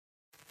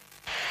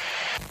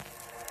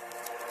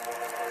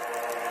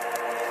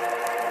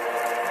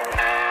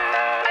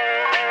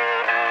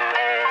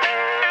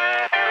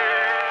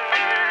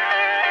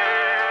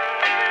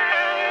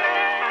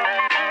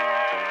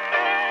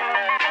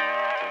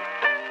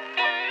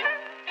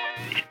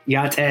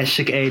Hey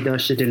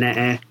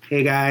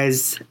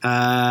guys,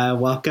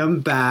 welcome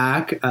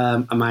back.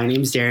 My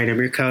name's Darren. I'm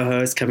your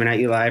co-host coming at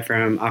you live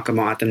from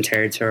Akamo'atam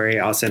territory,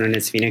 also known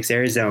as Phoenix,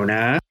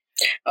 Arizona.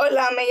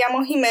 Hola, me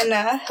llamo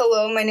Jimena.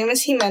 Hello, my name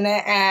is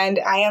Jimena, and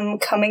I am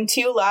coming to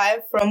you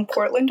live from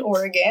Portland,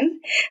 Oregon.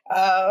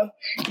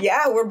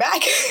 We're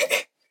back.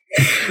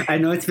 I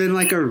know it's been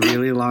like a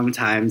really long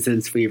time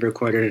since we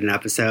recorded an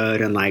episode,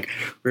 and like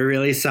we're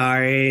really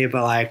sorry,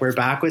 but like we're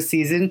back with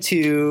season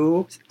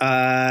 2.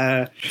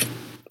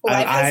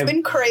 Life has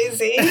been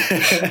crazy.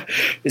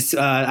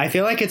 I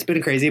feel like it's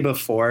been crazy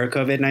before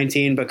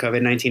COVID-19, but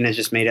COVID-19 has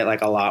just made it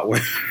like a lot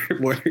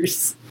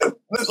worse.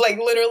 Like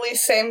literally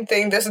same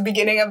thing. This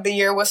beginning of the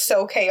year was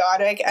so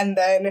chaotic, and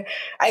then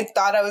I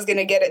thought I was going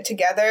to get it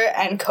together,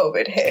 and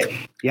COVID hit.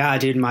 Yeah,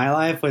 dude, my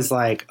life was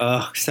like,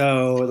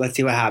 so let's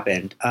see what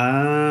happened.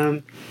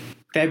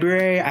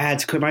 February, I had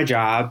to quit my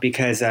job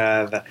because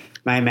of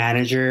my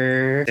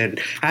manager. And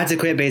I had to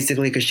quit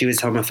basically because she was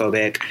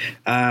homophobic.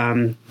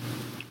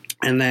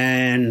 And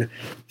then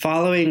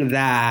following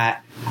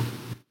that,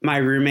 my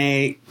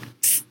roommate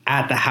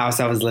at the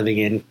house I was living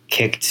in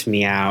kicked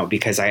me out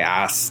because I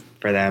asked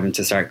for them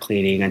to start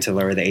cleaning and to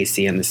lower the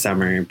AC in the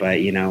summer.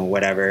 But, you know,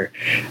 whatever.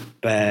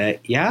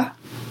 But, yeah.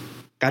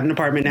 Got an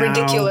apartment now.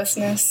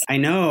 Ridiculousness. I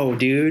know,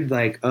 dude.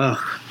 Like,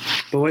 ugh.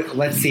 But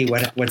let's see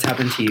what's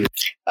happened to you.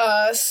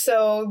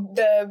 So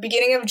the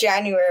beginning of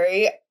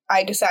January,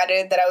 I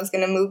decided that I was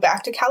going to move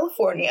back to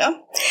California.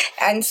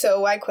 And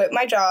so I quit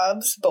my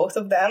jobs, both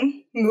of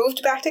them,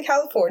 moved back to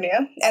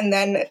California. And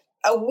then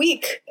a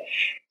week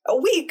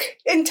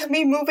into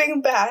me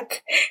moving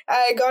back,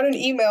 I got an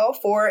email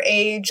for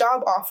a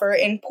job offer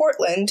in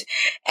Portland.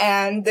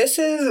 And this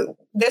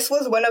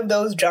was one of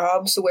those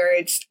jobs where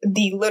it's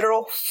the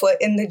literal foot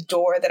in the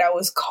door that I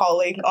was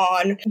calling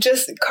on.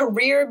 Just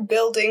career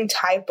building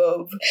type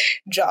of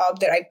job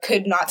that I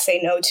could not say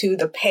no to.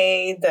 The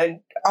pay,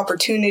 the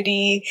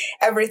opportunity,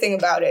 everything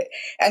about it.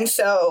 And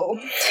so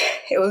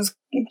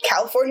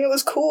California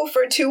was cool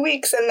for 2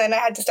 weeks, and then I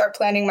had to start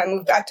planning my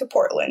move back to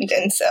Portland.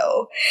 And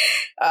so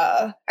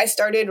I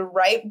started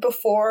right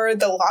before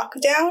the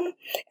lockdown.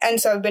 And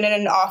so I've been in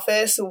an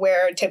office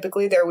where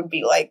typically there would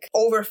be like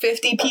over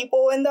 50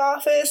 people in the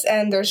office,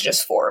 and there's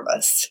just 4 of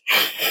us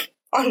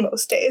on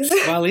most days.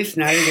 Well, at least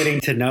now you're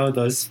getting to know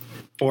those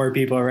 4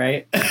 people,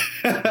 right?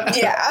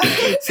 Yeah.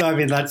 So, I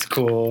mean, that's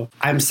cool.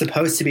 I'm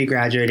supposed to be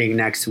graduating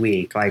next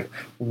week, like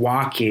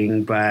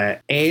walking,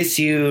 but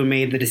ASU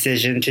made the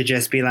decision to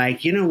just be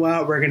like, you know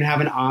what, we're going to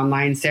have an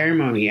online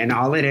ceremony. And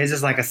all it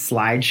is like a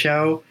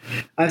slideshow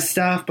of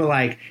stuff. But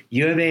like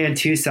U of A and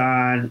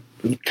Tucson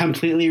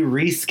completely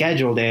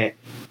rescheduled it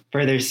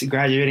for their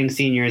graduating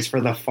seniors for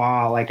the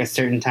fall, like a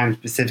certain time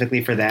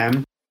specifically for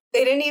them.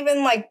 They didn't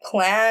even like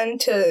plan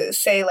to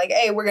say like,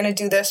 hey, we're going to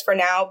do this for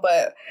now,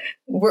 but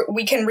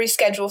we can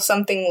reschedule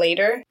something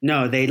later.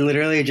 No, they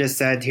literally just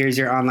said, here's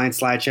your online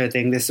slideshow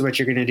thing. This is what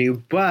you're going to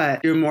do.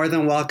 But you're more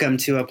than welcome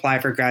to apply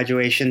for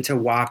graduation to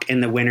walk in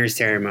the winter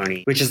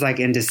ceremony, which is like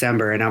in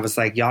December. And I was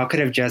like, y'all could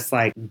have just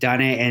like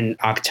done it in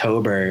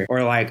October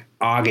or like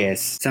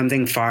August,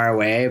 something far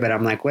away. But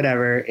I'm like,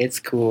 whatever, it's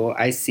cool.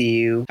 I see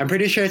you. I'm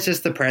pretty sure it's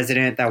just the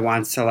president that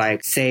wants to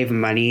like save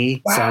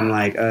money. Wow. So I'm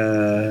like,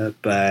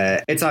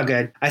 but it's all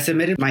good. I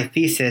submitted my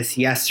thesis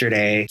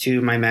yesterday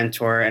to my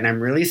mentor, and I'm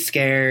really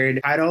scared.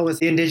 The title was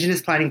The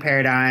Indigenous Planning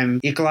Paradigm,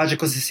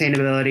 Ecological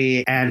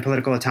Sustainability, and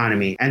Political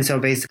Autonomy. And so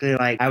basically,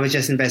 like, I was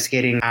just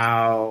investigating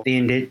how the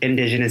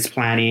indigenous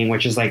planning,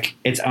 which is like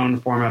its own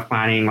form of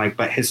planning, like,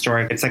 but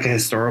historic, it's like a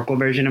historical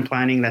version of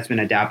planning that's been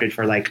adapted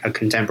for like a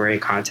contemporary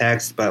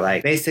context. But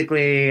like,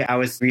 basically, I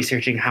was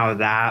researching how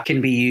that can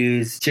be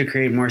used to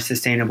create more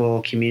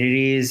sustainable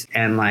communities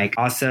and like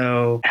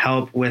also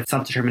help with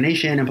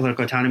self-determination and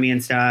political autonomy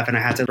and stuff. And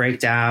I had to break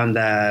down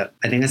I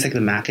think it's like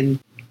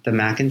the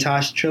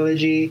Macintosh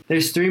trilogy.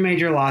 There's 3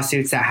 major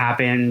lawsuits that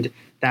happened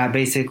that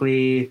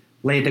basically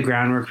laid the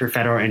groundwork for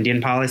federal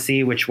Indian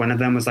policy, which one of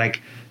them was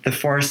like the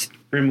Forced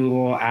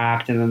Removal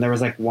Act. And then there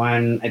was like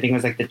one, I think it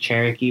was like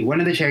one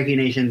of the Cherokee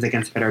nations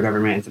against the federal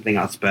government and something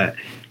else. But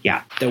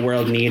yeah, the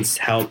world needs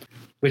help,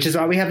 which is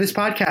why we have this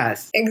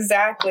podcast.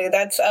 Exactly.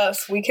 That's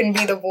us. We can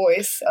be the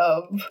voice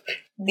of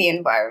the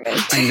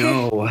environment. I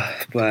know,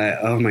 but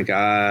oh my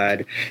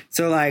God.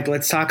 So like,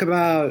 let's talk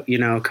about,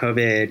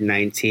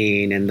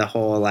 COVID-19 and the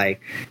whole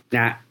like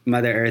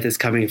Mother Earth is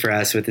coming for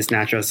us with this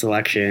natural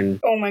selection.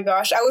 Oh my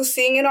gosh. I was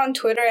seeing it on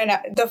Twitter, and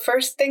the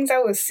first things I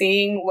was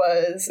seeing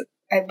was,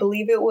 I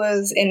believe it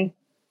was in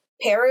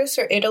Paris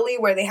or Italy,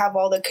 where they have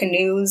all the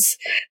canoes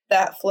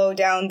that flow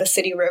down the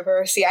city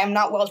river. See, I'm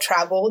not well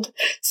traveled,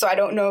 so I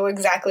don't know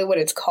exactly what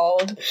it's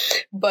called,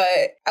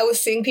 but I was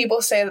seeing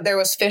people say that there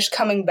was fish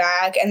coming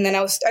back, and then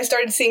I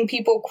started seeing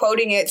people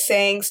quoting it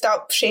saying,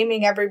 stop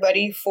shaming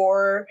everybody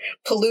for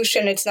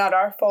pollution, it's not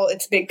our fault,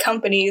 it's big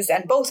companies.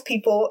 And both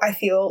people, I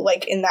feel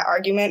like in that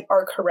argument,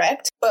 are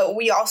correct, but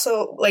we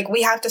also, like,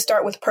 we have to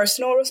start with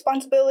personal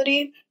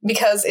responsibility,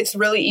 because it's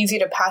really easy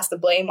to pass the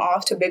blame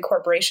off to big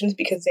corporations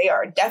because they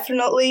are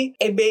definitely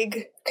a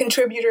big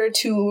contributor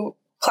to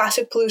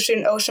plastic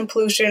pollution, ocean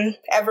pollution,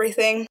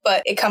 everything,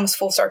 but it comes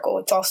full circle.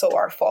 It's also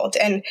our fault.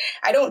 And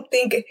I don't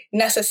think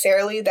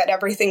necessarily that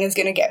everything is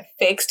going to get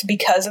fixed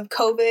because of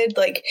COVID.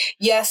 Like,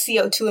 yes,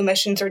 CO2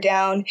 emissions are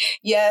down.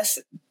 Yes,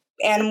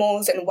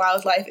 animals and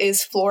wildlife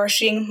is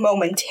flourishing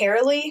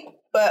momentarily,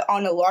 but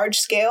on a large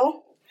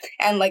scale.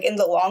 And like in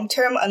the long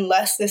term,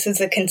 unless this is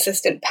a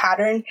consistent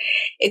pattern,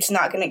 it's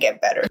not going to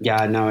get better.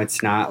 Yeah, no,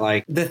 it's not.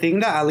 Like the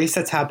thing that at least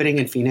that's happening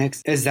in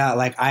Phoenix is that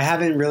like I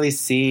haven't really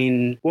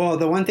seen. Well,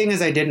 the one thing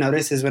is I did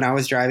notice is when I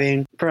was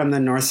driving from the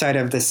north side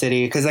of the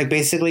city, because like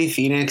basically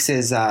Phoenix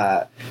is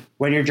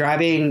when you're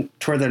driving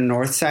toward the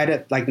north side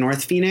of like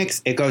North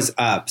Phoenix, it goes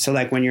up. So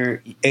like when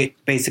you're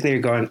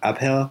going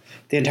uphill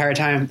the entire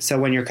time. So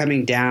when you're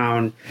coming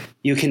down,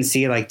 you can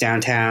see like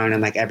downtown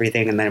and like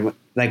everything, and then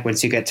like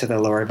once you get to the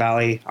lower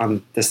valley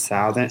on the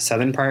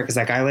southern part, because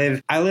like I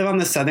live on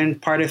the southern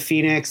part of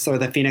Phoenix, or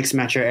the Phoenix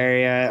metro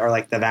area, or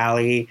like the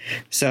valley.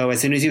 So as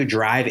soon as you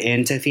drive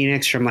into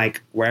Phoenix from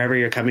like wherever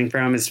you're coming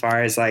from, as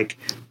far as like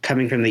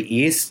coming from the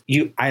east,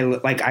 I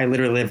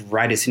literally live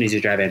right as soon as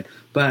you drive in.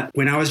 But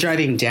when I was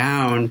driving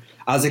down,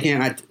 I was looking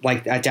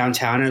at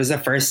downtown. It was the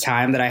first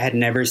time that I had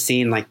never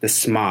seen like the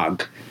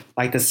smog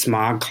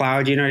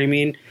cloud. You know what I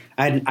mean?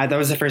 That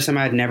was the first time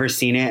I had never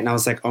seen it. And I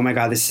was like, oh my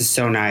God, this is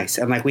so nice.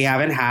 And like, we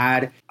haven't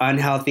had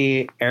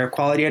unhealthy air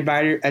quality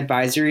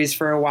advisories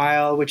for a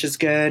while, which is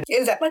good.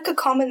 Is that like a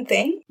common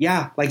thing?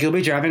 Yeah. Like you'll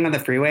be driving on the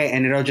freeway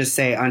and it'll just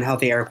say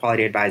unhealthy air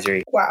quality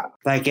advisory. Wow.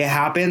 Like it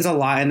happens a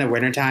lot in the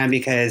wintertime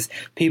because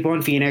people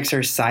in Phoenix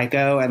are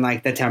psycho, and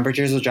like the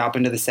temperatures will drop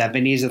into the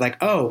 70s. They're like,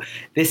 oh,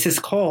 this is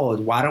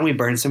cold. Why don't we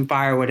burn some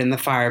firewood in the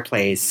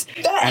fireplace?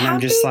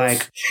 I'm just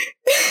like...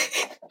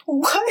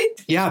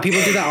 What? Yeah,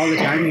 people do that all the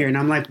time here. And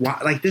I'm like,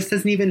 what? Like, this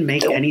doesn't even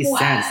make any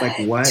sense. Like,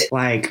 what?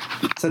 Like,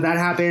 so that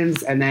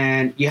happens. And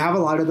then you have a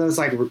lot of those,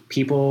 like,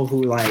 people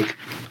who, like,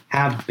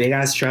 have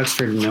big-ass trucks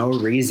for no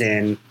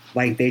reason.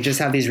 Like, they just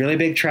have these really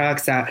big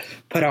trucks that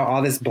put out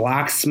all this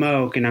black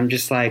smoke. And I'm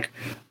just like,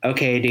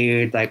 okay,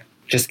 dude, like,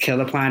 just kill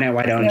the planet.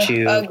 Why don't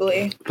you?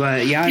 Ugly.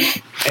 But yeah,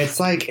 it's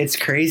like, it's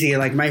crazy.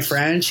 Like my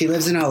friend, she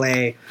lives in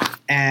LA,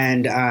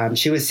 and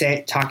she was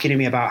talking to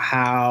me about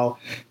how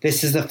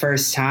this is the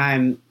first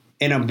time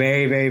in a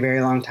very, very,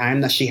 very long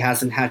time that she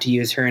hasn't had to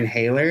use her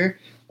inhaler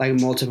like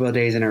multiple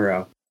days in a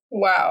row.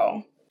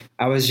 Wow.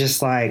 I was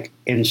just like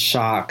in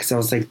shock. So I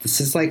was like, this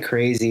is like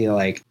crazy.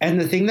 Like, and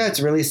the thing that's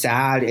really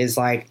sad is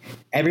like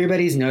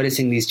everybody's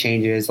noticing these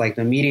changes. Like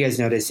the media is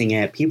noticing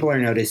it. People are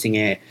noticing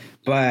it.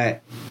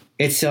 But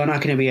it's still not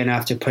going to be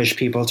enough to push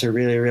people to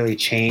really, really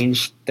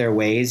change their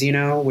ways, you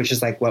know, which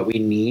is like what we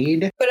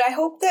need. But I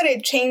hope that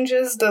it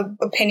changes the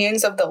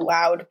opinions of the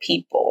loud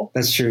people.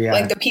 That's true, yeah.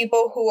 Like the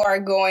people who are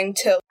going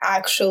to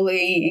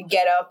actually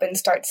get up and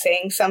start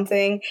saying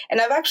something. And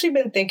I've actually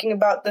been thinking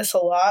about this a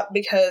lot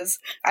because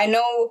I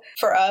know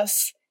for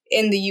us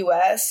in the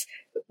US,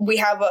 we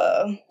have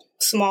a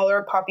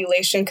smaller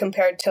population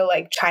compared to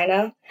like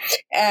China.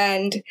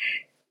 And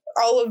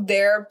all of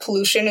their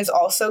pollution is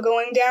also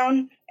going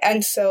down.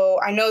 And so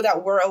I know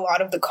that we're a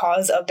lot of the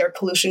cause of their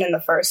pollution in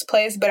the first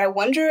place, but I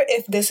wonder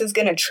if this is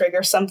going to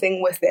trigger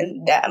something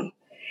within them.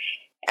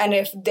 And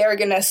if they're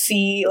going to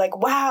see like,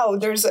 wow,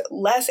 there's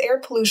less air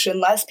pollution,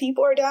 less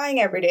people are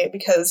dying every day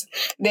because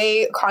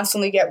they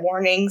constantly get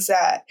warnings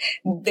that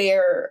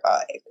their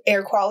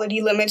air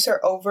quality limits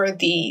are over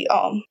the,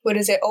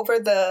 over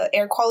the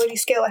air quality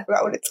scale. I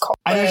forgot what it's called.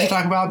 I know what you're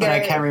talking about, but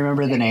I can't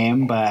remember the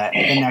name. But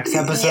the next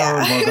episode,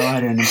 we'll go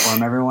ahead and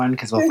inform everyone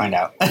because we'll find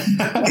out.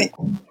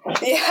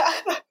 Yeah.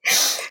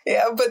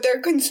 Yeah, but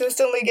they're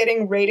consistently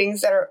getting ratings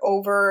that are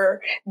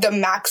over the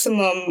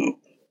maximum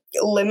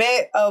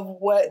limit of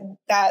what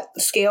that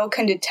scale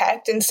can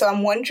detect. And so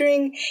I'm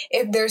wondering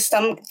if there's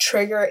some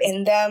trigger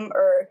in them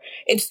or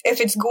if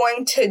it's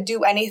going to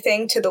do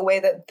anything to the way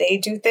that they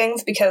do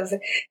things because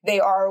they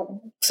are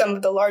some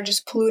of the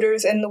largest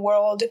polluters in the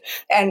world.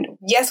 And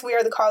yes, we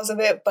are the cause of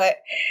it, but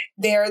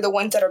they're the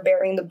ones that are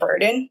bearing the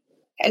burden.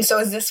 And so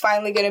is this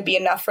finally going to be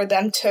enough for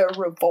them to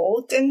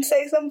revolt and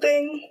say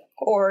something?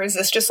 Or is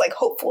this just like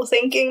hopeful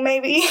thinking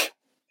maybe?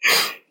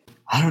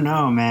 I don't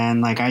know, man.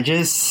 Like, I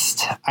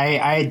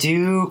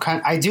do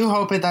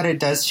hope that it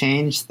does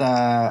change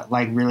the,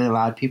 like, really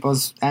loud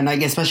people's, and,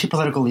 like, especially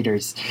political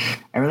leaders.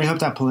 I really hope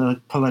that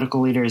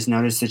political leaders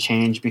notice the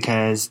change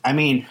because, I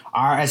mean,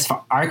 our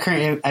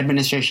current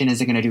administration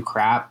isn't going to do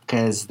crap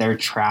because they're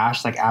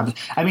trash. Like,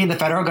 I mean, the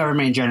federal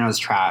government in general is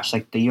trash.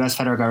 Like, the U.S.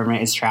 federal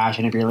government is trash,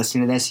 and if you're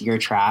listening to this, you're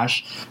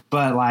trash.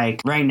 But,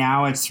 like, right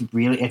now, it's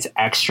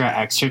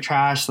extra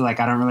trash. So, like,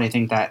 I don't really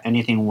think that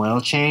anything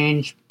will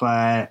change,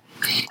 but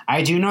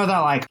I do know that,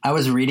 like, I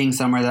was reading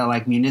somewhere that,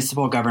 like,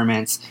 municipal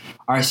governments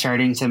are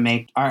starting to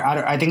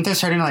I think they're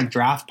starting to, like,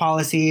 draft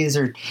policies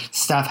or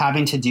stuff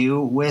having to do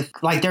with,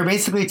 like, they're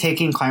basically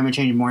taking climate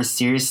change more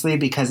seriously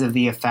because of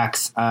the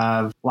effects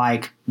of,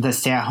 like, the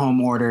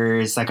stay-at-home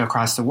orders, like,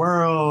 across the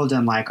world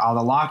and, like, all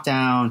the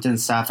lockdowns and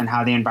stuff and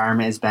how the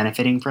environment is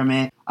benefiting from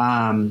it.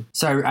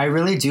 So I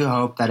really do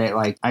hope that it,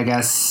 like, I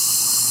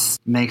guess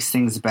makes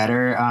things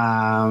better.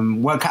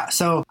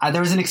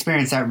 There was an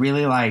experience that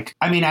really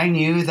I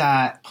knew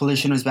that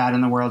pollution was bad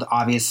in the world,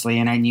 obviously,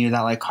 and I knew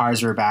that like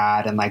cars were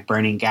bad and like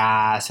burning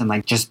gas and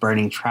like just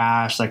burning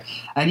trash. Like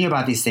I knew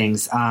about these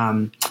things.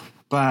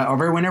 But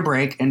over winter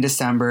break in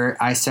December,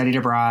 I studied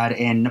abroad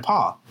in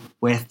Nepal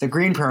with the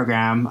Green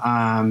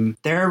Program.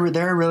 They're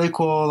a really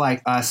cool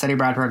study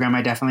abroad program.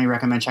 I definitely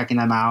recommend checking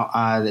them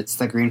out. It's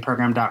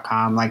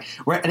thegreenprogram.com.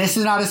 This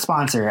is not a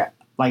sponsor.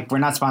 We're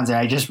not sponsored.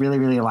 I just really,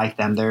 really like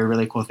them. They're a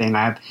really cool thing.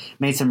 I've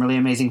made some really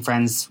amazing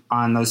friends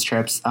on those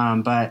trips.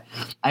 But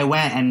I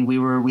went and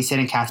we stayed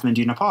in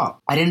Kathmandu,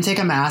 Nepal. I didn't take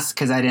a mask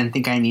because I didn't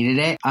think I needed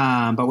it.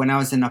 But when I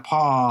was in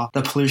Nepal,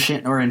 in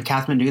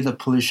Kathmandu, the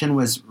pollution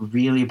was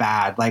really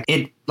bad.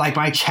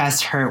 My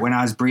chest hurt when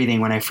I was breathing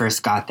when I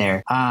first got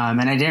there.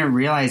 And I didn't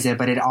realize it,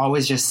 but it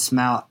always just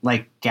smelled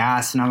like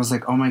gas. And I was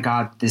like, oh my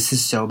God, this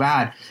is so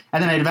bad.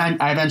 And then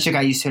I eventually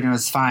got used to it and it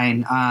was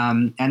fine.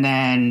 And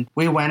then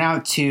we went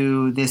out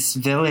to this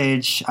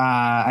village.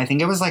 I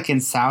think it was in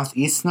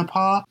southeast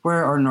Nepal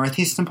or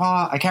northeast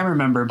Nepal. I can't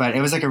remember, but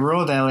it was a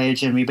rural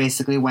village. And we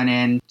basically went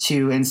in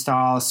to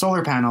install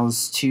solar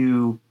panels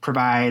to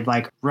provide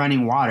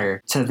running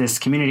water to this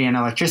community and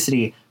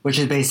electricity, which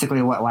is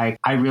basically what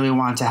I really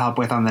want to help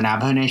with on the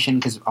Navajo Nation,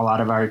 because a lot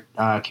of our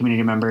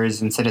community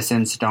members and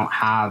citizens don't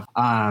have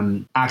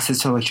access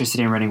to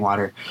electricity and running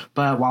water.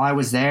 But while I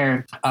was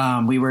there,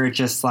 we were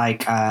just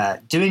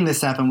doing this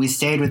stuff, and we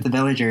stayed with the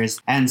villagers.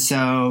 And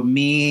so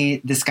me,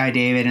 this guy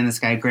David, and this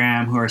guy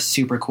Graham, who are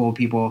super cool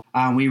people,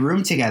 we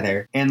roomed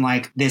together in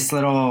this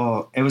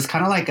little. It was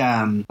kind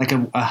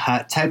of a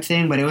hut type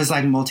thing, but it was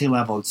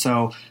multi-leveled.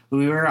 So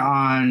we were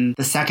on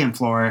the second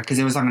floor because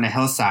it was on a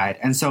hillside,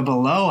 and so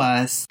below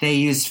us they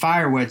used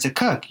firewood to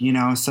cook,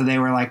 so they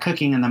were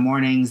cooking in the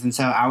mornings. And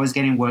so I was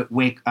getting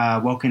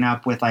woken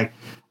up with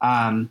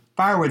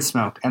firewood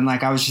smoke. And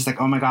I was just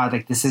oh my God,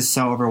 this is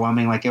so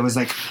overwhelming. It was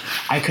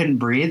I couldn't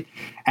breathe.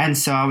 And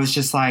so I was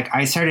just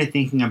I started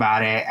thinking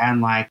about it.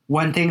 And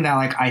one thing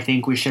that I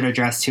think we should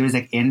address too is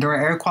indoor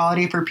air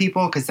quality for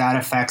people, because that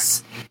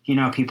affects,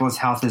 people's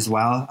health as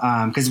well.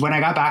 Because when I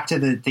got back to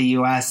the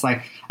US,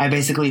 I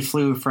basically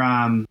flew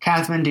from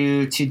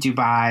Kathmandu to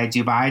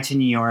Dubai to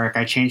New York.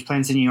 I changed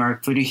planes in New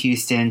York, flew to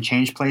Houston,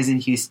 changed planes in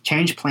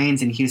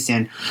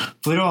Houston,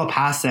 flew to El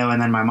Paso,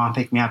 and then my mom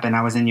picked me up, and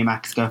I was in New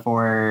Mexico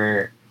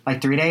for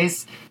 3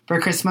 days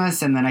for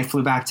Christmas, and then I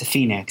flew back to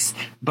Phoenix.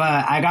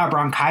 But I got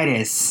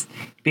bronchitis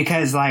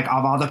because of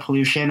all the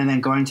pollution, and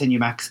then going to New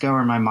Mexico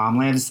where my mom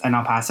lives in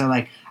El Paso,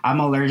 I'm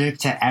allergic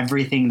to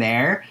everything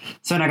there.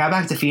 So when I got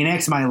back to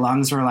Phoenix, my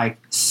lungs were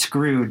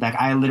screwed.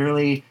 I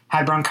literally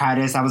had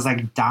bronchitis. I was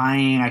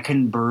dying. I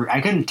couldn't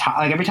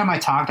talk. Every time I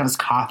talked, I was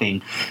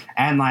coughing.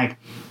 And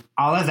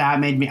all of that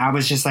made me, I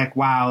was just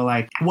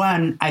wow,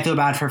 one, I feel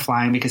bad for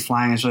flying because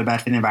flying is really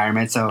bad for the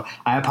environment. So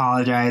I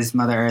apologize,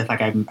 Mother Earth.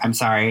 I'm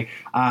sorry.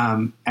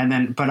 And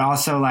then, but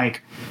also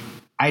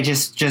I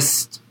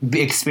just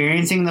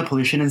experiencing the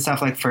pollution and stuff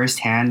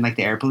firsthand,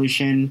 the air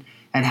pollution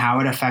and how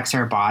it affects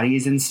our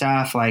bodies and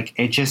stuff.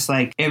 It just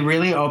it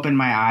really opened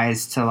my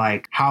eyes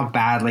to how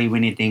badly we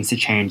need things to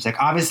change.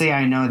 Obviously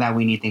I know that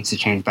we need things to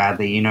change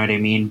badly, you know what I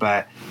mean?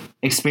 But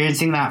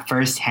experiencing that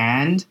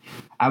firsthand,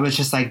 I was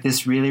just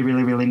this really,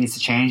 really, really needs to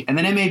change. And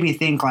then it made me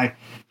think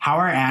how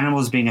are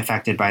animals being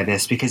affected by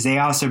this? Because they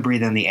also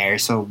breathe in the air.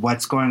 So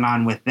what's going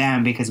on with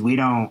them? Because we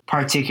don't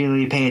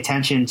particularly pay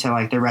attention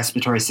to the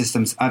respiratory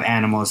systems of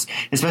animals,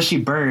 especially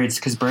birds,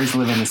 because birds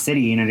live in the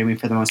city, you know what I mean,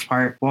 for the most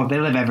part. Well,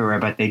 they live everywhere,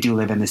 but they do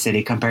live in the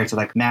city compared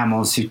to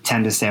mammals who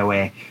tend to stay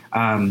away.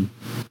 But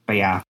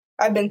yeah.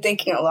 I've been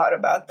thinking a lot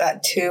about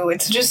that too.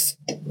 It's just,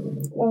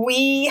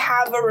 we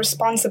have a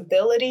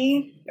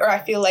responsibility, or I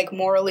feel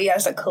morally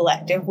as a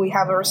collective, we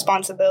have a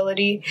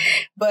responsibility,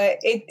 but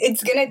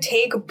it's going to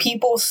take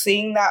people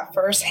seeing that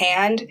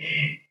firsthand,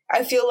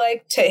 I feel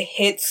to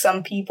hit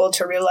some people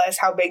to realize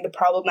how big the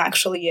problem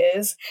actually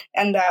is,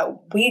 and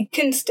that we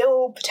can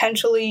still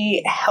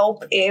potentially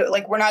help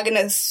it. We're not going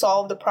to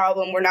solve the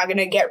problem. We're not going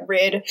to get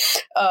rid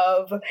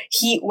of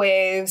heat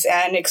waves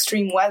and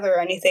extreme weather or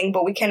anything,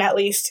 but we can at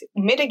least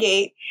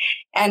mitigate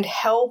and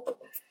help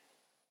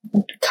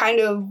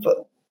kind of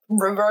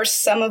reverse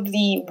some of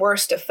the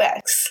worst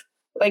effects.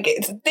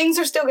 Things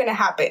are still going to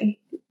happen,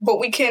 but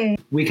we can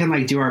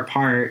do our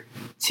part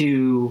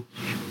to,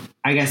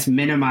 I guess,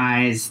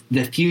 minimize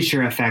the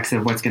future effects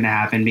of what's going to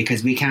happen,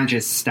 because we can't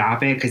just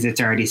stop it because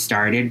it's already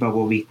started. But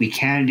what we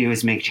can do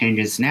is make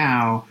changes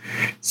now,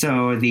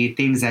 so the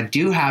things that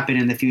do happen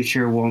in the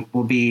future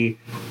will be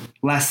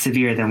less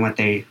severe than what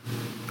they,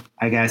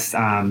 I guess,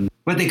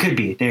 what they could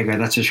be. There you go.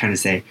 That's what I was trying to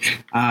say.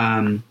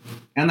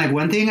 And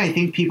one thing I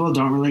think people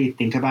don't really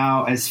think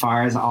about as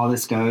far as all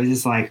this goes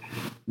is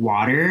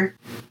water,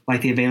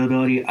 the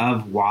availability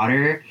of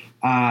water.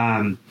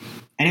 And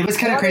it was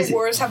kind of crazy.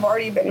 Wars have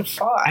already been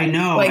fought. I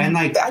know. And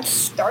that's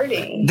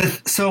starting.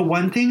 So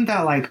one thing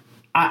that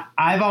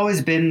I've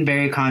always been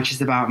very conscious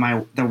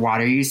about the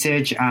water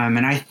usage.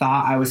 And I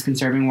thought I was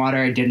conserving water.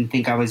 I didn't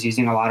think I was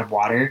using a lot of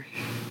water.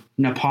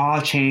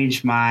 Nepal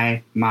changed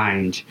my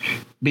mind.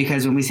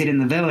 because when we stayed in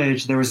the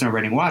village, there was no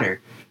running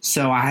water.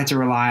 So I had to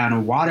rely on a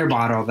water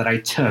bottle that I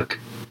took,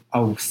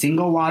 a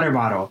single water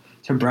bottle,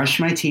 to brush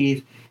my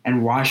teeth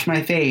and wash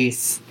my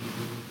face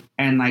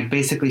and like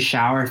basically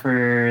shower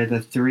for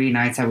the 3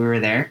 nights that we were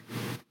there.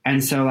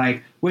 And so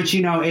like, which,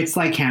 you know, it's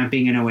like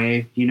camping in a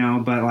way, you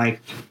know, but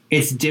like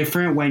it's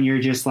different when you're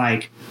just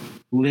like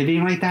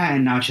living like that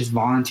and not just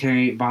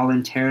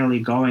voluntarily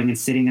going and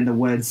sitting in the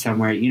woods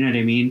somewhere, you know what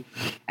I mean?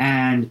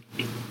 And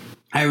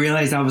I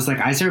realized I was like,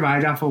 I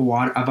survived off a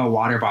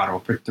water bottle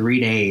for 3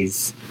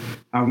 days,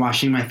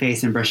 washing my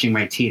face and brushing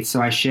my teeth.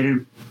 So I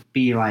shouldn't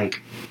be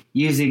like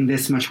using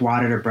this much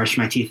water to brush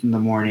my teeth in the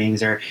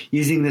mornings or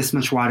using this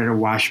much water to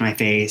wash my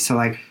face. So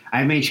like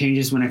I made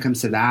changes when it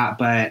comes to that,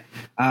 but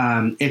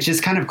it's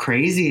just kind of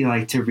crazy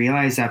like to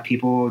realize that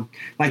people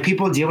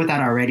deal with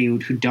that already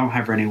who don't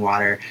have running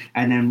water.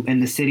 And then in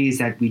the cities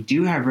that we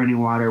do have running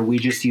water, we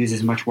just use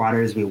as much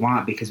water as we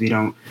want because we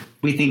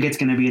think it's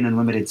going to be an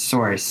unlimited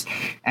source.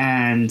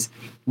 And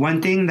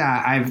one thing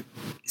that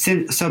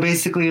so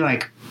basically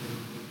like,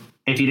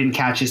 if you didn't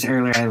catch this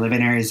earlier, I live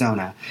in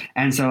Arizona.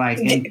 And so like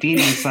in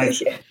Phoenix, like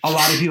a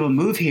lot of people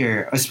move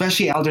here,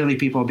 especially elderly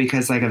people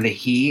because like of the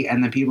heat,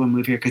 and then people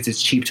move here because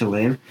it's cheap to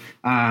live.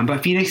 But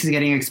Phoenix is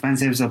getting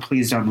expensive, so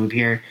please don't move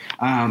here.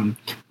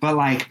 But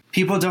like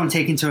people don't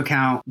take into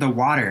account the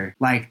water,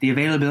 like the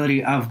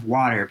availability of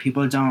water.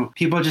 People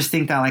just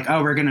think that like,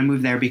 oh, we're going to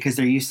move there because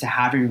they're used to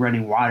having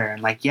running water.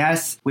 And like,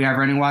 yes, we have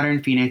running water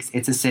in Phoenix.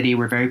 It's a city.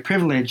 We're very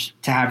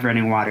privileged to have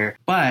running water,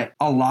 but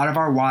a lot of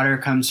our water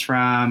comes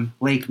from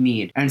Lake Mead.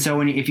 And so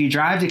if you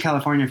drive to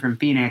California from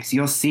Phoenix,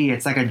 you'll see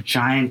it's like a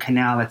giant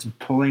canal that's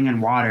pulling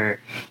in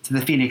water to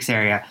the Phoenix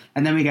area.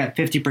 And then we get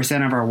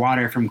 50% of our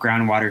water from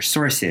groundwater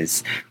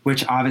sources,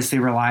 which obviously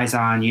relies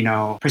on, you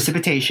know,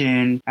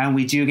 precipitation. And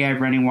we do get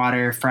running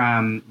water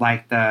from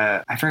like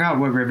I forgot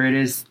what river it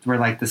is where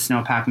like the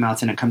snowpack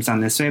melts and it comes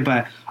down this way.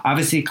 But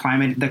obviously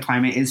the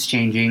climate is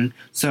changing.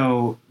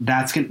 So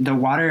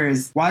water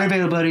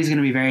availability is going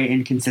to be very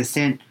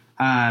inconsistent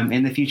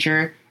in the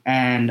future.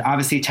 And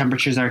obviously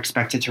temperatures are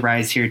expected to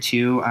rise here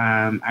too.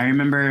 I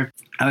remember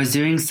I was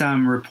doing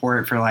some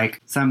report for like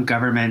some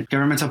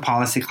governmental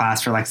policy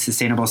class for like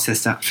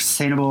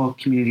sustainable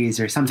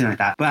communities or something like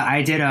that. But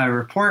I did a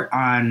report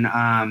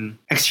on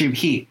extreme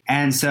heat.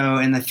 And so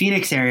in the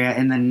Phoenix area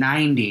in the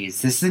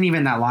 90s, this isn't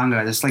even that long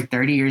ago, this is like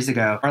 30 years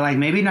ago, or like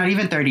maybe not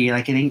even 30,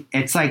 like I think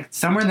it's like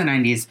somewhere in the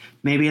 90s,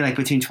 maybe like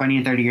between 20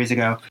 and 30 years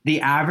ago,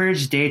 the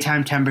average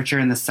daytime temperature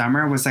in the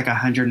summer was like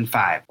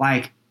 105.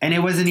 And it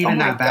wasn't even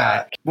that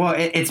bad. Well,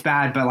 it's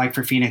bad, but like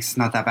for Phoenix, it's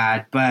not that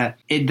bad. But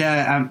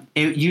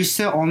it used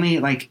to only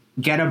like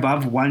get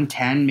above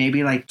 110,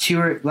 maybe like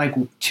 2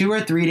 or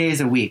 3 days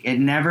a week. It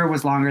never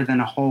was longer than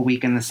a whole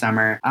week in the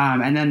summer.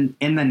 And then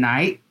in the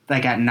night,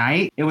 like at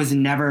night, it was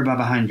never above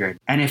 100.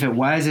 And if it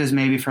was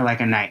maybe for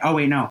like a night. Oh,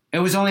 wait, no. It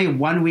was only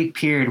 1 week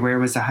period where it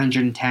was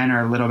 110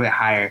 or a little bit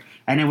higher.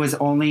 And it was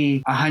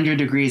only 100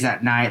 degrees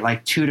at night,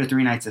 like 2 to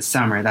 3 nights of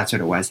summer. That's what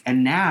it was.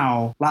 And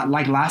now,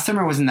 like last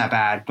summer wasn't that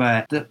bad,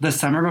 but the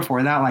summer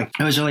before that, like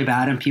it was really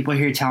bad. And people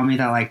here tell me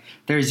that like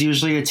there's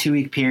usually a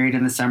 2-week period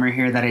in the summer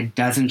here that it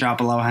doesn't drop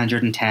below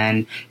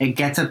 110. It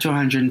gets up to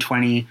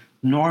 120.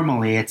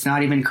 Normally, it's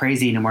not even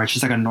crazy anymore. It's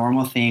just like a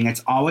normal thing.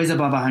 It's always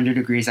above 100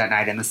 degrees at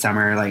night in the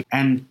summer. Like,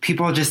 and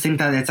people just think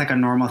that it's like a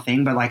normal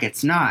thing, but like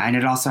it's not. And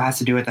it also has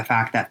to do with the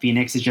fact that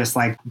Phoenix is just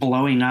like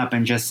blowing up,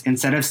 and just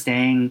instead of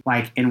staying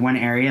like in one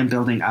area and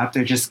building up,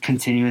 they're just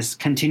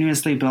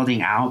continuously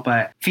building out.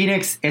 But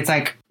Phoenix, it's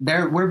like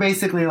we're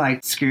basically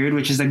like screwed,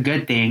 which is a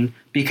good thing,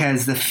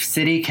 because the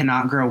city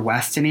cannot grow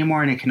west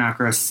anymore, and it can't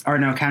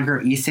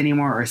grow east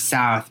anymore or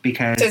south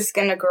because it's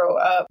going to grow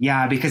up.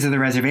 Yeah, because of the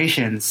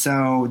reservations.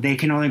 So they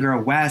can only grow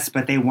west,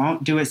 but they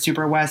won't do it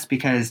super west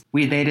because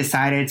they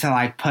decided to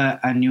like put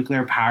a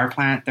nuclear power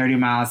plant 30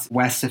 miles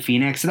west of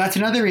Phoenix. So that's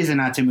another reason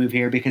not to move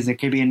here, because it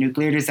could be a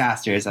nuclear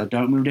disaster. So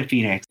don't move to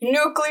Phoenix.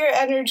 Nuclear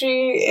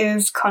energy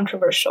is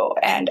controversial,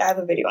 and I have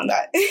a video on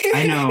that.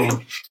 I know.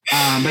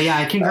 But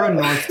yeah, it can grow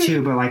north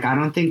too, but like I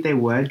don't think they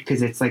would,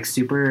 because it's like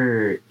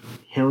super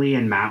hilly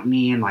and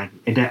mountainy, and like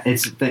I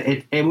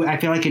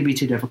feel like it'd be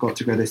too difficult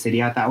to grow the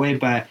city out that way.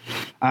 But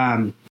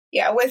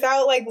yeah,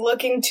 without like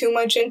looking too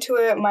much into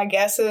it, my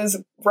guess is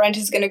rent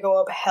is going to go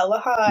up hella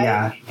high,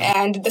 yeah,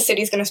 and the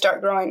city's going to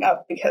start growing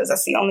up, because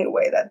that's the only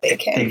way that they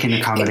can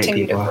accommodate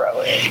continue people to grow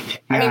it.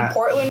 Yeah. I mean,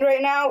 Portland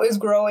right now is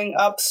growing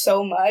up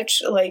so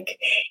much, like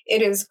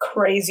it is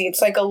crazy.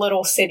 It's like a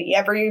little city.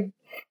 Every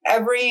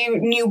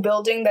new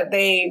building that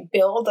they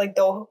build,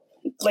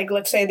 like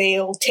let's say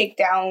they'll take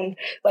down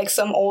like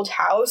some old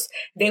house,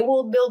 they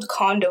will build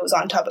condos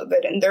on top of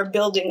it, and they're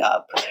building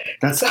up.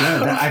 That's good.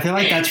 I feel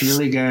like that's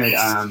really good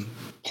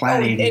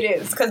planning. Oh, it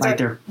is, because like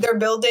they're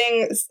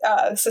building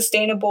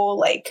sustainable,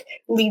 like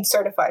LEED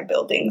certified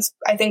buildings.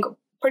 I think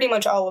pretty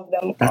much all of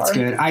them That's are.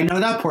 good. I know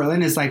that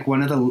Portland is like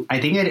one of the, I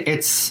think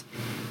it's,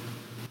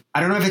 I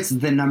don't know if it's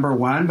the number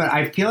one, but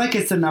I feel like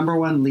it's the number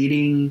one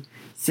leading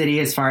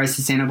city as far as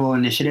sustainable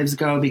initiatives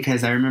go,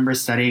 because I remember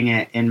studying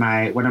it in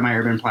one of my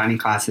urban planning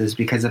classes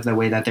because of the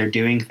way that they're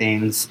doing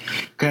things,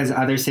 because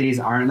other cities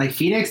aren't. Like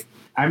Phoenix,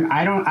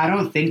 I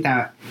don't think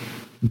that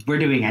we're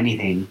doing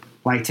anything.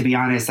 Like, to be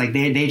honest, like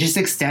they just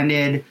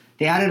extended,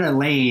 they added a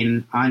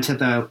lane onto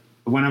the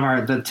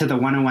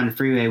 101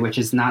 freeway, which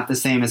is not the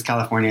same as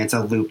California. It's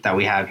a loop that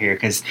we have here,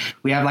 because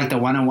we have like the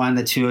 101,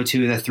 the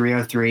 202, the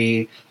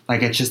 303.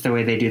 Like, it's just the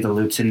way they do the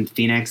loops in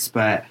Phoenix.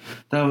 But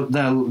the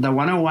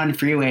 101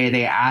 freeway,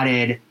 they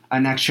added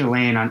an extra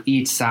lane on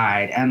each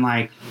side. And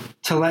like,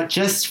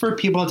 just for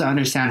people to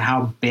understand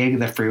how big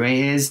the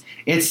freeway is,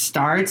 it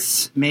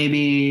starts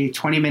maybe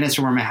 20 minutes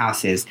from where my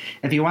house is.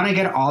 If you want to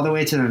get all the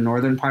way to the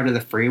northern part of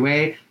the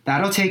freeway,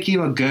 that'll take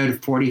you a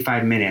good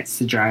 45 minutes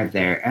to drive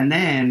there. And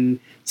then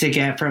to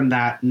get from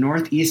that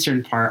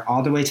northeastern part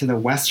all the way to the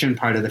western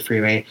part of the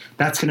freeway,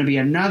 that's going to be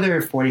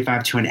another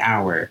 45 to an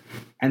hour.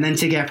 And then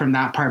to get from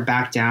that part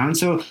back down.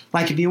 So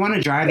like, if you want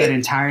to drive that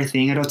entire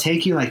thing, it'll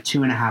take you like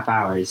 2.5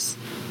 hours.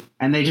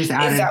 And they just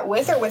added... Is that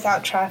with or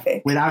without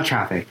traffic? Without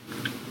traffic.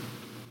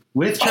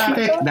 With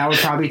traffic, that would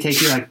probably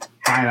take you like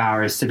 5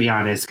 hours, to be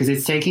honest, because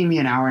it's taking me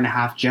an hour and a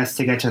half just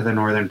to get to the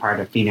northern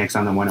part of Phoenix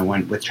on the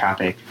 101 with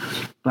traffic.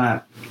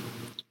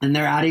 And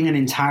they're adding an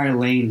entire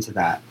lane to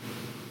that.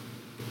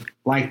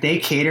 Like, they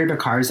cater to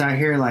cars out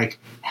here like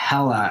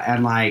hella,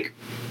 and like,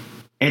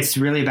 it's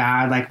really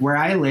bad. Like, where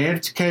I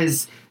lived,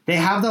 because they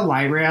have the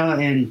light rail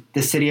in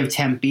the city of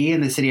Tempe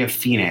and the city of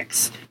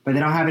Phoenix, but they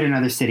don't have it in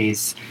other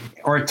cities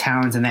or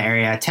towns in the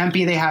area.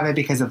 Tempe, they have it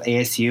because of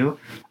ASU,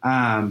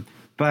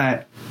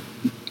 but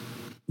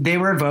they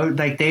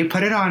they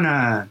put it on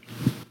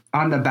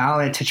the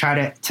ballot to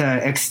try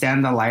to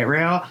extend the light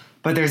rail.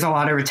 But there's a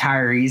lot of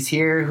retirees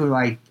here who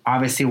like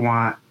obviously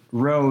want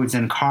roads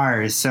and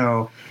cars,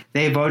 so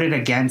they voted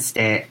against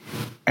it,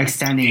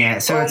 extending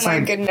it. So it's like, oh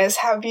my goodness,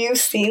 have you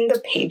seen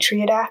the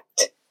Patriot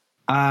Act?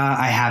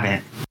 I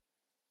haven't.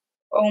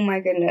 Oh my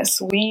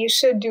goodness, we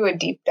should do a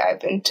deep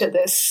dive into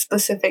this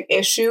specific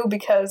issue,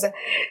 because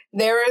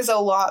there is a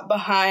lot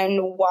behind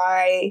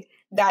why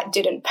that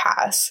didn't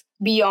pass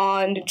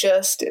beyond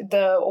just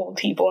the old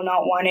people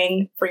not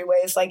wanting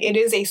freeways. Like, it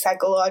is a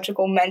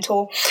psychological,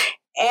 mental,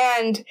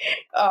 and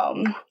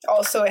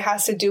also it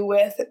has to do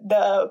with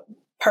the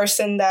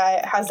person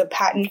that has the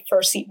patent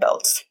for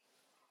seatbelts,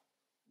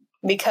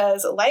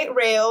 because light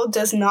rail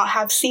does not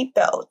have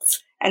seatbelts,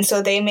 and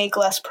so they make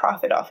less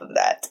profit off of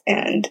that.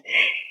 And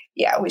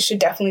yeah, we should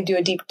definitely do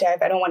a deep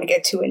dive. I don't want to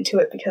get too into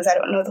it because I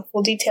don't know the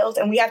full details,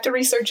 and we have to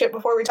research it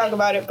before we talk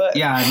about it. But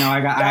yeah, no,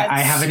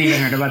 I haven't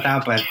even heard about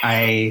that. But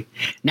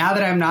now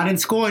that I'm not in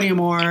school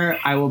anymore,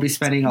 I will be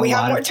spending a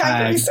lot of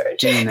time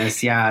doing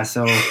this. Yeah,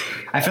 so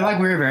I feel like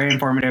we were very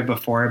informative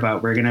before,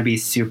 but we're going to be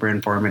super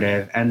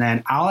informative. And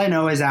then all I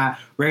know is that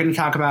we're going to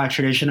talk about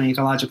traditional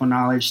ecological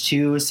knowledge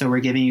too. So we're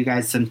giving you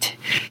guys some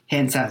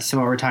hints as to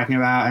what we're talking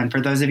about. And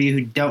for those of you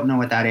who don't know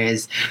what that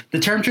is, the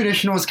term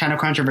traditional is kind of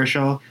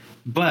controversial.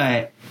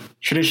 But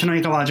traditional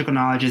ecological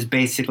knowledge is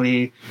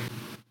basically,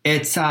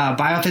 it's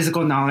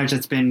biophysical knowledge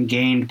that's been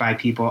gained by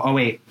people. Oh,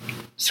 wait,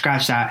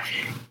 scratch that,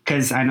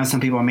 because I know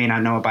some people may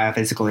not know what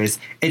biophysical is.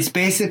 It's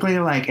basically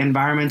like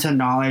environmental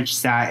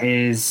knowledge that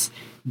is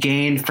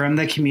gained from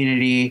the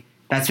community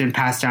that's been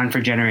passed down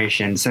for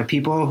generations. So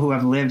people who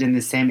have lived in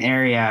the same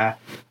area,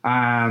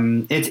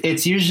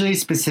 it's usually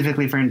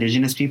specifically for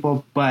indigenous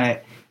people,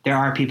 but there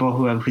are people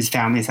whose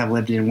families have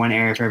lived in one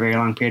area for a very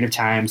long period of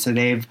time. So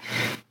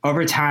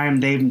over time,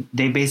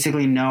 they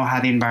basically know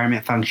how the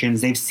environment functions.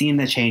 They've seen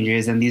the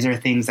changes, and these are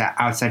things that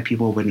outside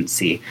people wouldn't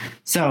see.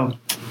 So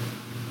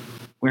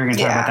we're going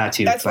to talk about that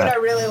too. That's what I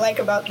really like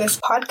about this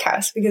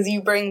podcast, because you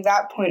bring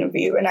that point of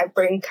view, and I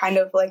bring kind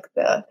of like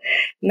the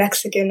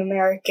Mexican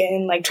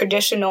American, like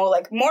traditional,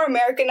 like more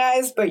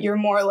Americanized, but you're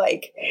more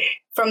like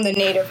from the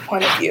native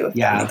point of view.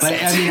 Yeah, but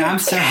sense. I mean, I'm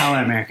so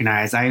hella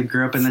Americanized. I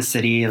grew up in the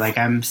city. Like,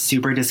 I'm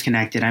super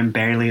disconnected. I'm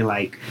barely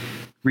like,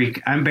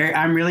 I'm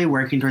really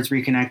working towards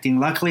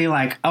reconnecting. Luckily,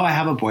 like, I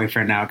have a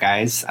boyfriend now,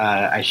 guys.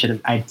 I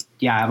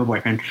have a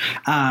boyfriend.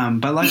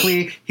 But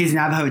luckily he's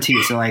Navajo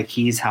too. So like,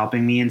 he's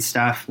helping me and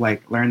stuff,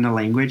 like learn the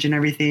language and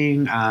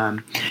everything.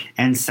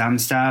 And some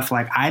stuff,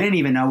 like, I didn't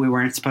even know we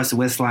weren't supposed to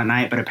whistle at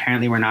night, but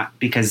apparently we're not,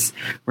 because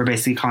we're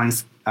basically calling,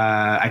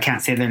 I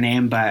can't say their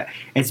name, but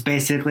it's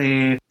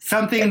basically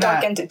something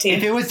that entity.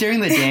 If it was during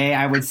the day,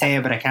 I would say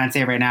it, but I can't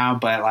say it right now.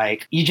 But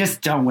like, you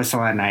just don't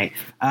whistle at night.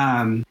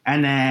 And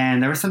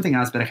then there was something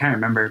else, but I can't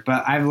remember.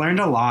 But I've learned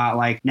a lot.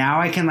 Like, now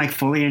I can like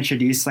fully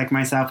introduce like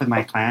myself with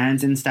my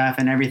clans and stuff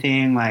and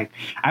everything. Like,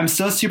 I'm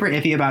still super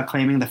iffy about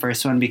claiming the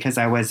first one because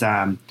I was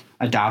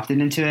adopted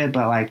into it.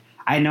 But like,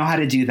 I know how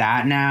to do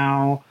that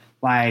now.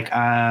 Like,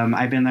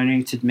 I've been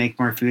learning to make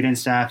more food and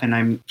stuff, and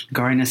I'm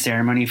going to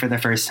ceremony for the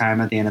first time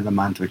at the end of the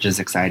month, which is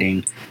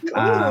exciting.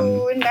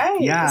 Ooh,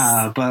 nice.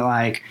 Yeah, but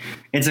like,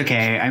 it's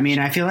okay. I mean,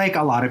 I feel like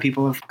a lot of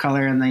people of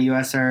color in the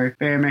U.S. are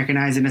very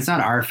Americanized, and it's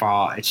not our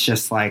fault. It's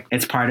just like,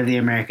 it's part of the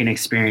American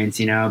experience,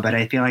 you know? But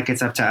I feel like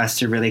it's up to us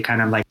to really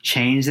kind of like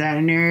change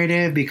that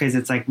narrative, because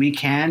it's like, we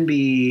can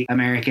be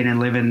American and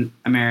live in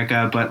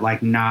America, but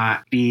like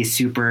not be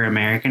super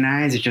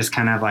Americanized. It's just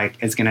kind of like,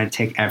 it's going to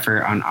take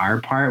effort on our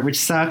part, which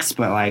sucks,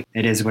 but like,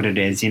 it is what it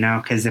is, you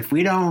know? Because if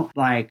we don't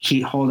like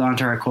hold on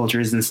to our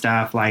cultures and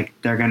stuff, like,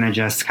 they're going to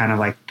just kind of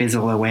like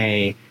fizzle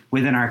away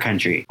within our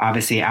country.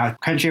 Obviously, our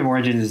country of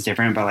origin is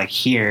different, but like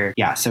here,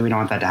 yeah, so we don't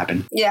want that to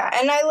happen. Yeah,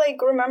 and I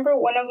like remember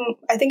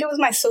I think it was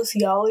my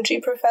sociology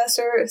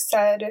professor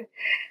said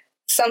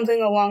something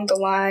along the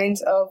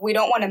lines of, we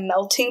don't want a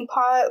melting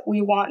pot,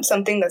 we want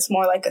something that's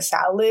more like a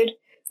salad.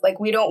 Like,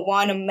 we don't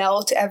want to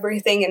melt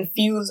everything and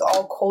fuse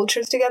all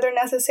cultures together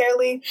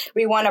necessarily.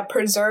 We want to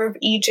preserve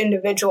each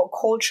individual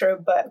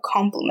culture, but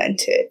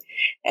complement it.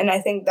 And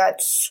I think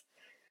that's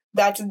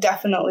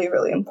definitely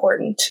really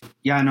important.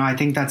 Yeah, no, I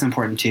think that's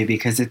important too,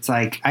 because it's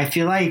like, I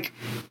feel like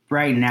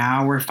right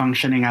now we're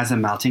functioning as a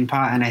melting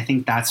pot, and I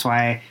think that's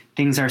why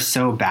things are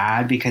so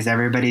bad, because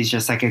everybody's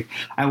just like,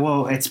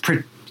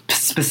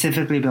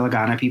 specifically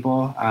Bilagana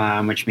people,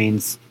 which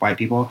means white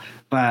people.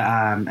 But,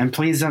 and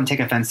please don't take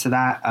offense to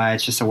that.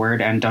 It's just a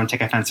word, and don't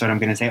take offense to what I'm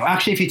going to say. Well,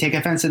 actually, if you take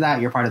offense to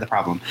that, you're part of the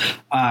problem.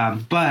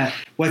 But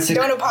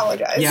don't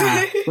apologize.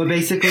 Yeah, but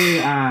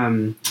basically,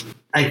 I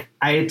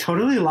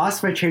totally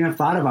lost my train of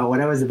thought about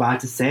what I was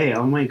about to say.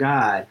 Oh my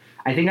God.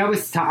 I think I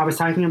was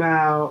talking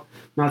about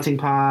melting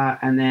pot,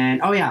 and then,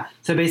 oh yeah.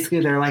 So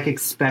basically they're like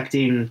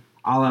expecting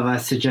all of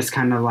us to just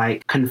kind of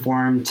like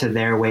conform to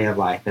their way of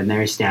life and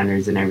their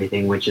standards and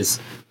everything, which is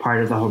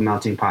part of the whole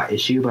melting pot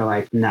issue. But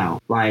like,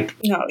 no,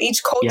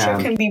 each culture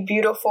can be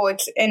beautiful.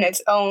 It's in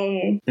its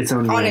own way. Its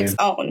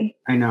own.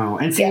 I know.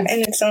 And see, in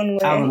its own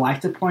way. I would like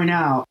to point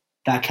out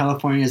that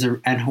California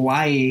and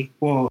Hawaii,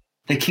 well,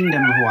 the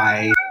Kingdom of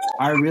Hawaii,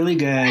 are really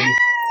good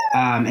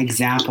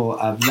example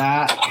of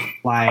that.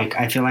 Like,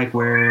 I feel like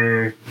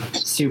we're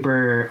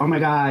super, oh my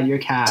God, your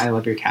cat, I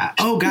love your cat.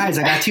 Oh guys,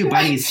 I got 2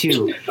 bunnies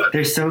too.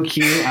 They're so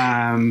cute.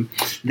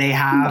 They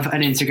have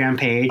an Instagram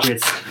page.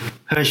 It's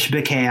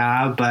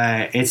Hushbikeya,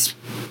 but it's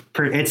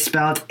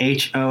spelled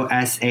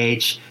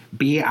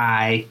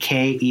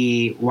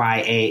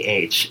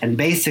HOSHBIKEYAH. And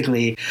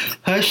basically,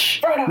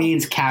 Hush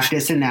means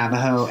cactus in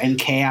Navajo, and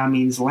Kea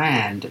means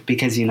land,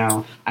 because, you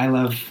know, I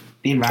love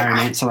the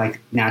environment, so like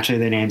naturally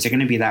the names are going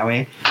to be that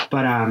way.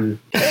 But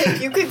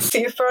you could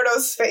see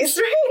Frodo's face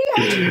right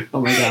now. Oh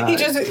my God,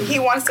 he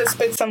wants to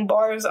spit some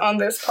bars on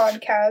this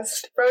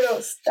podcast.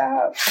 Frodo,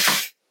 stop.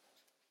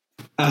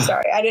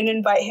 Sorry, I didn't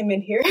invite him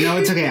in here. No,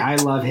 it's okay. I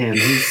love him.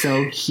 He's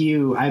so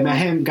cute. I met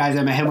him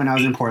when I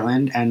was in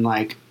Portland, and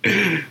like,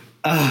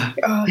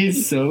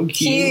 he's so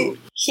cute.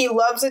 He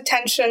loves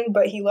attention,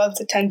 but he loves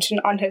attention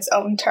on his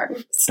own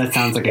terms. That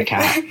sounds like a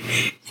cat.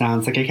 Yeah.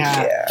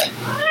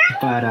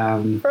 But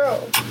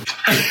Bro.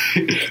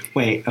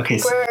 Wait. Okay.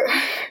 So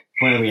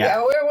where are we at?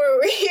 Yeah, where were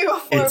we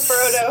before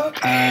Frodo?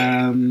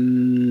 I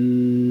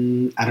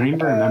don't even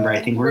remember.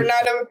 I think we're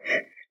not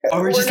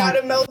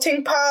a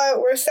melting pot.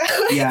 We're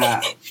salad.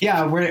 Yeah.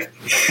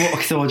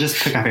 So we'll just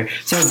pick up here.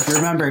 So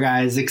remember,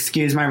 guys,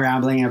 excuse my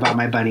rambling about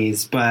my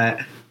bunnies,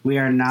 but we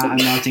are not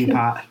a melting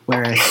pot.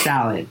 We're a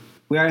salad.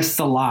 We are a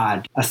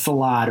salad.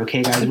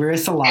 Okay, guys, we're a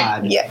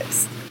salad.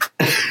 Yes.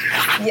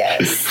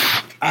 Yes.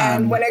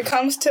 And when it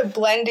comes to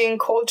blending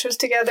cultures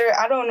together,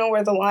 I don't know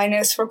where the line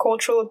is for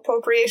cultural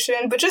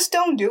appropriation, but just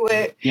don't do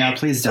it. Yeah,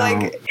 please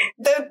don't. Like,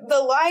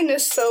 the line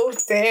is so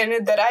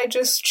thin that I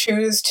just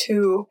choose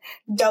to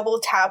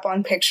double tap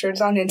on pictures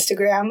on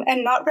Instagram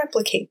and not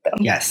replicate them.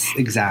 Yes,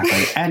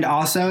 exactly. And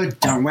also,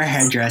 don't wear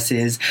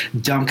headdresses.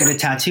 Don't get a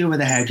tattoo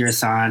with a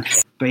headdress on.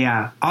 But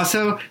yeah,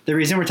 also, the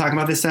reason we're talking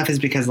about this stuff is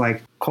because,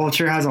 like,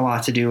 culture has a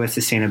lot to do with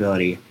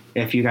sustainability.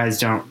 If you guys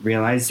don't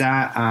realize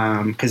that,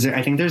 because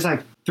I think there's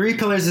like 3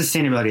 pillars of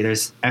sustainability.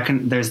 There's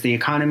the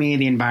economy,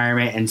 the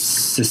environment, and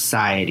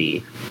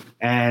society.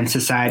 And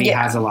society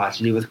has a lot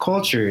to do with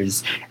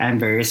cultures, and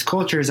various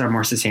cultures are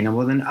more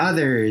sustainable than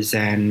others,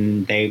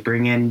 and we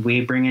bring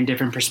in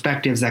different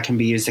perspectives that can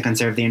be used to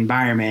conserve the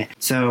environment.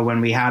 So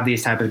when we have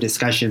these type of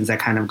discussions that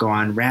kind of go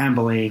on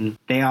rambling,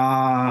 they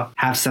all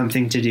have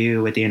something to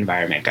do with the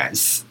environment,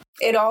 guys.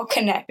 It all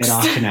connects.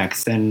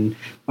 And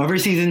over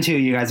season 2,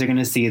 you guys are going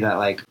to see that,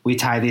 like, we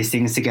tie these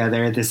things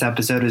together. This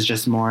episode is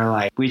just more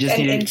like, we just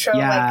needed intro,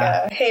 like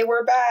a, hey,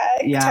 we're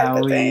back. Yeah,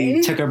 type of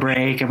thing. Took a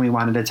break, and we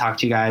wanted to talk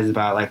to you guys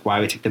about, like, why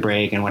we took the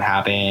break and what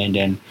happened.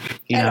 And,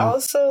 you know.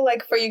 Also,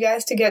 like, for you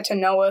guys to get to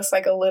know us,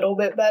 like, a little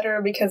bit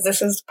better, because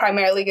this is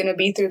primarily going to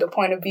be through the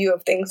point of view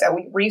of things that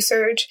we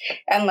research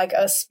and, like,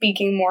 us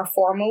speaking more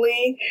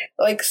formally.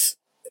 Like,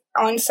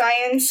 on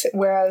science,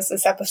 whereas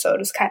this episode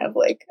is kind of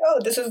like,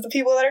 oh, this is the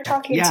people that are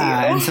talking to you.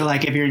 Yeah, and so,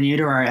 like, if you're new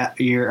to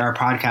our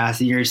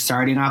podcast, you're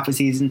starting off with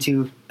season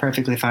 2,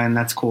 perfectly fine,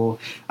 that's cool.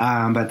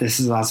 But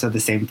this is also the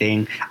same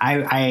thing.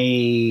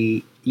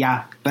 I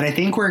Yeah, but I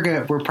think we're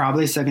good. We're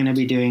probably still going to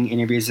be doing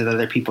interviews with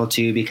other people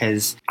too,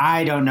 because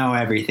I don't know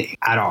everything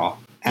at all.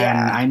 And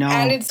I know,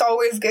 and it's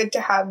always good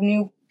to have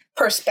new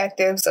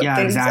perspectives of things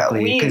exactly,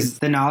 that because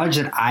the knowledge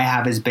that I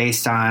have is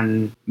based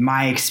on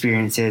my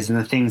experiences and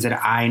the things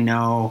that I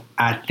know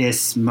at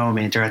this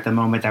moment, or at the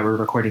moment that we're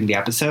recording the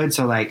episode.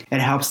 So like, it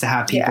helps to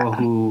have people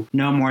who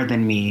know more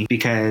than me,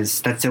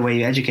 because that's the way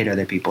you educate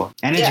other people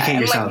and educate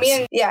yourselves.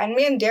 Like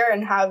me and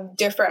Darren have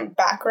different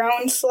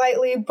backgrounds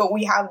slightly, but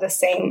we have the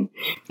same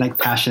like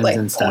passions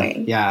and stuff.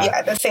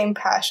 Yeah, the same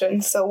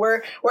passion. So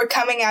we're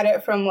coming at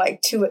it from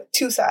like two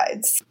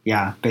sides.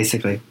 Yeah,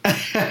 basically.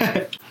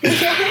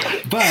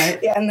 But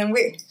and then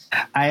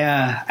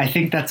I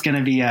think that's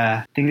gonna be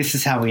I think this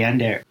is how we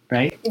end it,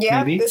 right?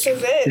 Yeah, maybe? This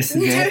is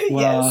it.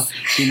 Well,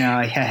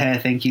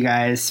 thank you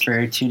guys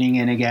for tuning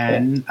in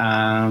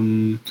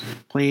again.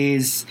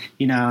 Please,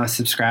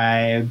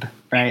 subscribe,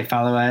 right?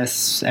 Follow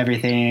us,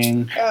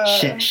 everything.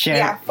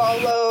 Share.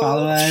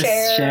 Follow us,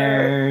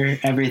 share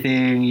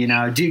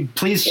everything.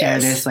 Please share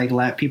this. Like,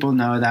 let people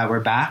know that we're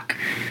back.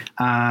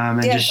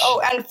 And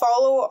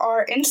follow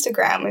our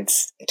Instagram.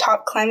 It's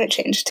Talk Climate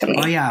Change to Me.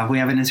 Oh yeah, we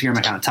have an Instagram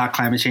account, Talk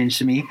Climate Change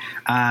to Me.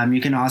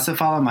 You can also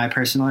follow my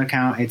personal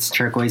account. It's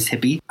Turquoise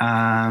Hippie.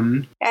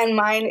 And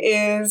mine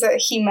is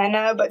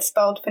Jimena, but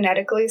spelled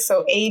phonetically,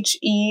 so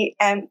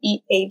Hemehna.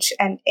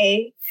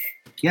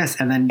 Yes,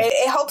 and then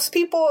it helps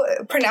people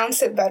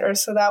pronounce it better,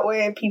 so that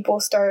way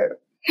people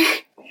start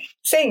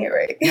saying it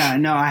right. Yeah,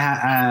 no,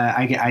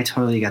 I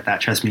totally get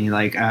that. Trust me.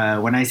 Like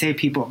when I say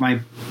people,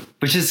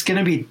 which is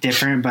gonna be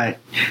different, but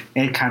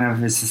it kind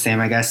of is the same,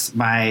 I guess.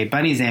 My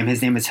bunny's name,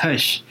 his name is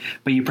Hush,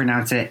 but you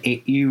pronounce it,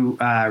 you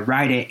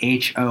write it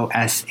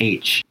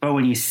Hosh. But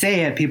when you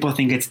say it, people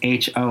think it's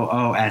Hoosh.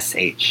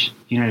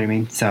 You know what I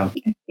mean? So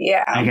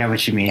yeah, I get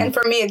what you mean. And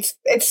for me,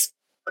 it's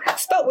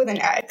spelled with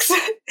an X.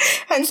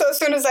 And so as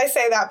soon as I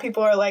say that,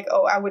 people are like,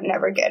 oh, I would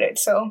never get it.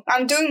 So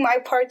I'm doing my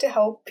part to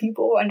help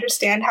people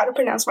understand how to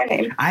pronounce my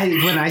name.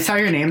 When I saw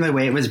your name, the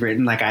way it was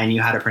written, like, I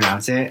knew how to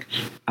pronounce it.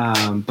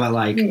 But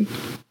like,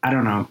 I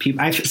don't know.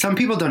 Some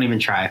people don't even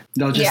try.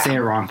 They'll just say it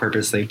wrong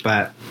purposely,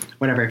 but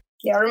whatever.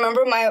 Yeah, I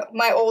remember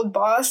my old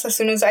boss, as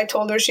soon as I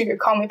told her she could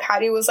call me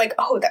Patty, was like,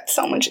 oh, that's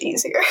so much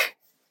easier.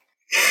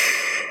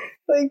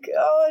 Like,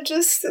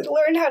 just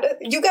learn how to...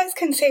 You guys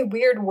can say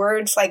weird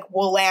words like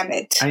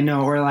Willamette. I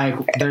know, or like...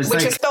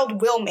 Which is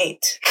spelled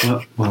Wilmate.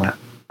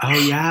 Oh,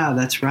 yeah,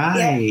 that's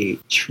right. Yeah.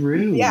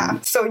 True. Yeah,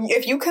 so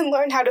if you can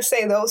learn how to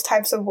say those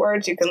types of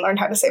words, you can learn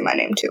how to say my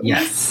name, too.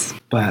 Yes,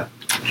 but...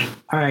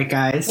 All right,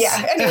 guys.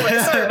 Yeah, anyway,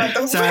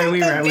 sorry. Sorry,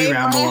 we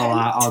ramble a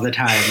lot all the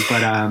time,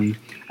 but...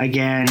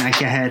 Again,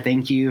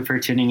 thank you for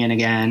tuning in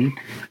again.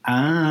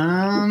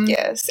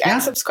 Yes,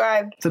 and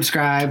subscribe.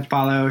 Subscribe,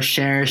 follow,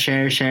 share,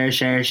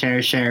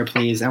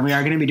 please. And we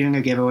are going to be doing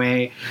a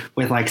giveaway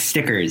with like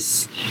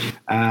stickers.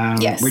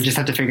 Yes. We just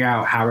have to figure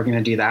out how we're going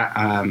to do that.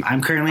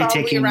 I'm currently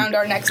Probably around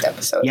our next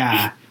episode.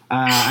 Yeah.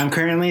 I'm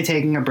currently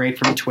taking a break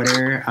from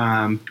Twitter,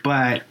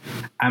 but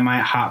I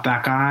might hop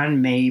back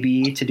on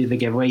maybe to do the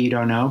giveaway. You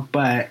don't know,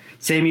 but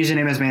same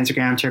username as my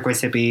Instagram,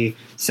 Turquoise Hippie.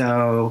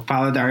 So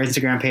follow our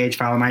Instagram page,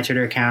 follow my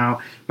Twitter account,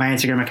 my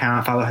Instagram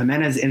account, follow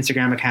Jimena's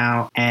Instagram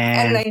account,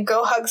 and then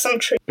go hug some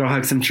trees. Go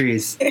hug some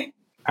trees. All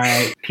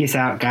right. Peace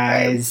out,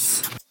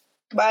 guys.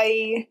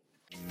 Bye.